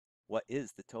What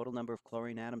is the total number of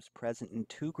chlorine atoms present in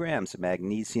 2 grams of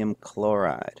magnesium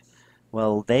chloride?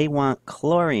 Well, they want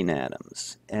chlorine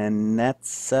atoms, and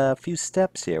that's a few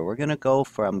steps here. We're going to go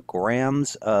from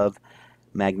grams of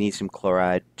magnesium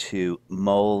chloride to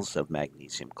moles of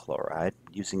magnesium chloride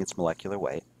using its molecular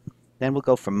weight. Then we'll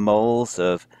go from moles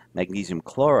of magnesium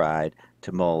chloride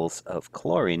to moles of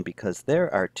chlorine because there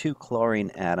are 2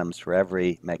 chlorine atoms for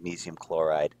every magnesium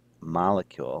chloride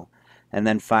molecule. And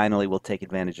then finally, we'll take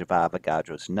advantage of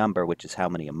Avogadro's number, which is how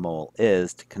many a mole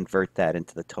is, to convert that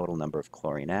into the total number of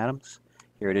chlorine atoms.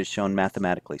 Here it is shown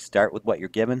mathematically. Start with what you're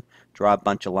given, draw a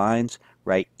bunch of lines,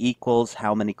 write equals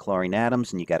how many chlorine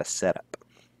atoms, and you got a setup.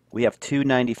 We have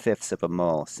 2/95ths of a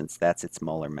mole since that's its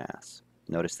molar mass.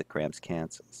 Notice that grams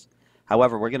cancels.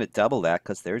 However, we're going to double that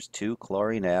because there's 2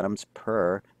 chlorine atoms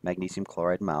per magnesium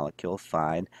chloride molecule,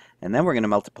 fine. And then we're going to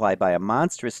multiply by a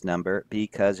monstrous number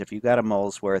because if you got a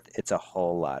mole's worth, it's a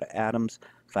whole lot of atoms.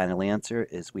 Final answer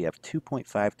is we have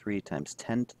 2.53 times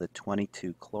 10 to the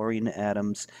 22 chlorine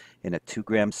atoms in a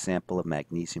 2-gram sample of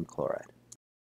magnesium chloride.